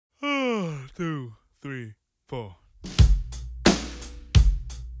2, 3, 4.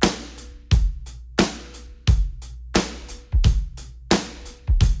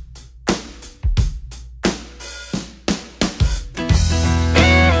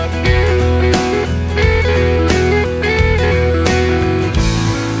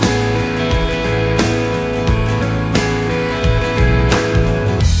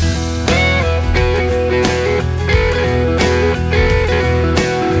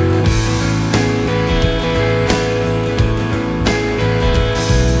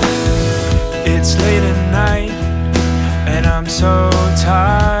 It's late at night and I'm so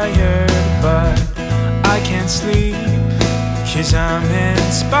tired, but I can't sleep 'cause I'm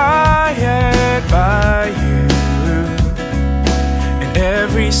inspired by you and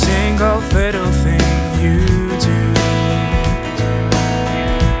every single little thing you do.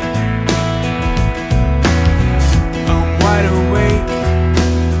 I'm wide awake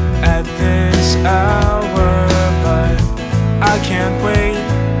at this hour, but I can't wait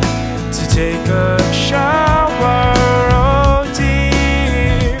to take a shower. Oh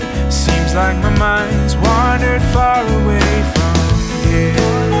dear, seems like my mind's wandered far away from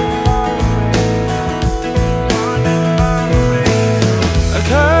here.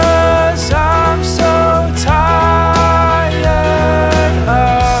 'Cause I'm so tired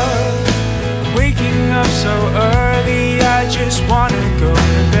of waking up so early. I just wanna go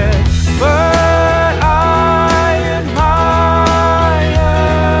to bed, but I admire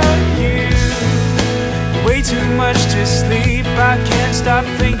way too much to sleep. I can't stop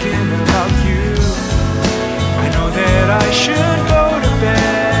thinking about you. I know that I should go to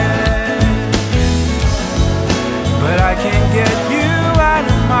bed, but I can't get you out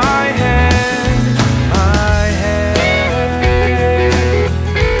of my head, my head.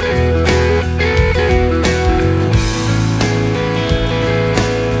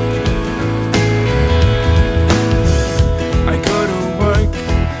 I go to work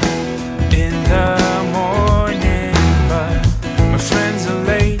in the friends are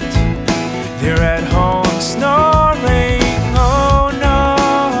late, they're at home snoring. Oh no,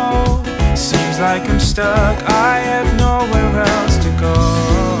 seems like I'm stuck, I have nowhere else to go.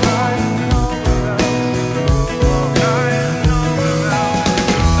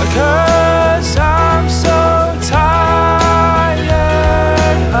 'Cause I'm so tired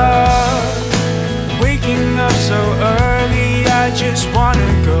of waking up so early. I just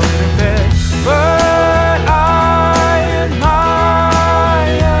wanna go to bed, but I admire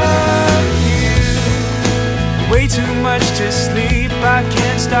way too much to sleep. I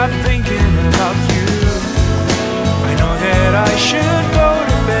can't stop thinking about you. I know that I should go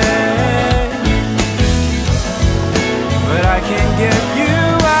to bed, but I can't get